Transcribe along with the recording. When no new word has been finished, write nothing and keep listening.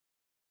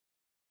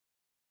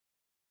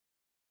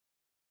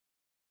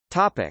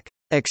Topic: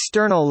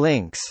 External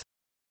links.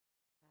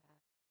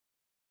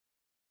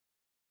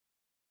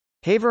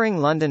 Havering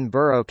London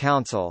Borough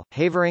Council,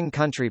 Havering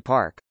Country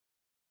Park.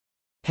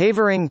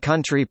 Havering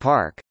Country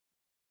Park.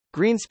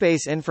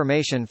 Greenspace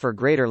information for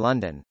Greater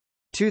London.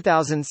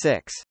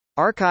 2006.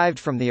 Archived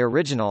from the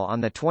original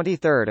on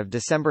 23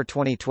 December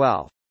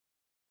 2012.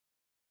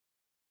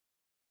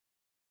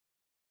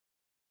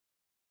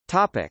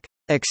 Topic: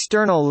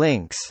 External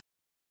links.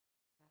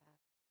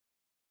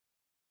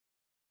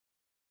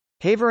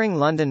 Havering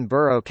London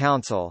Borough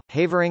Council,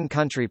 Havering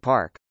Country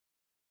Park.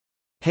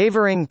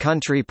 Havering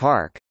Country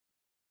Park.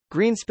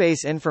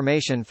 Greenspace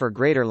information for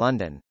Greater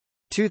London.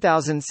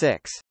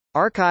 2006.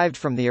 Archived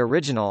from the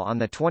original on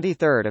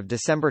 23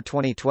 December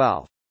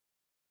 2012.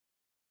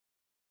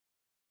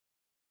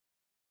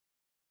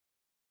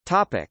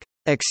 Topic: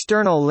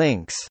 External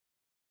links.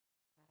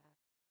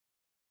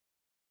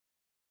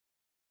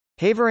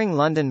 Havering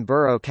London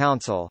Borough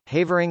Council,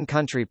 Havering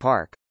Country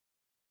Park.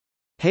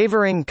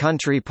 Havering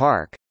Country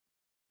Park.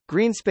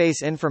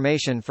 Greenspace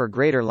information for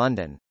Greater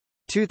London.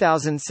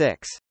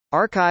 2006.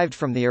 Archived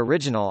from the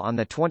original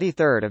on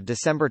 23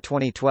 December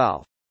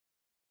 2012.